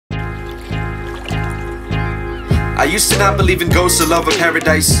I used to not believe in ghosts or love or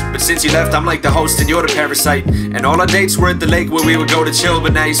paradise, but since you left I'm like the host and you're the parasite. And all our dates were at the lake where we would go to chill,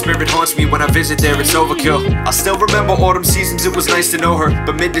 but now your spirit haunts me when I visit there, it's overkill. I still remember autumn seasons, it was nice to know her,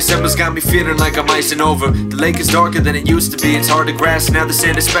 but mid-December's got me feeling like I'm icing over. The lake is darker than it used to be, it's hard to grasp. Now the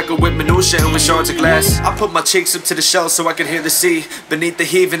sand is speckled with minutia and with shards of glass. I put my cheeks up to the shell so I could hear the sea. Beneath the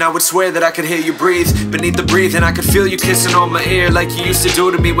heaving I would swear that I could hear you breathe. Beneath the breathing I could feel you kissing on my ear, like you used to do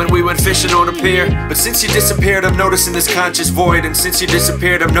to me when we went fishing on a pier. But since you disappeared I'm noticing this conscious void, and since you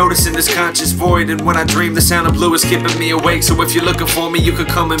disappeared I'm noticing this conscious void. And when I dream the sound of blue is keeping me awake, so if you're looking for me you could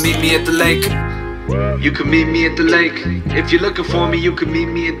come and meet me at the lake. You can meet me at the lake. If you're looking for me you can meet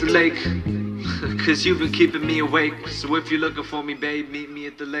me at the lake. Cause you've been keeping me awake, so if you're looking for me babe, meet me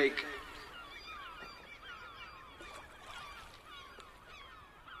at the lake.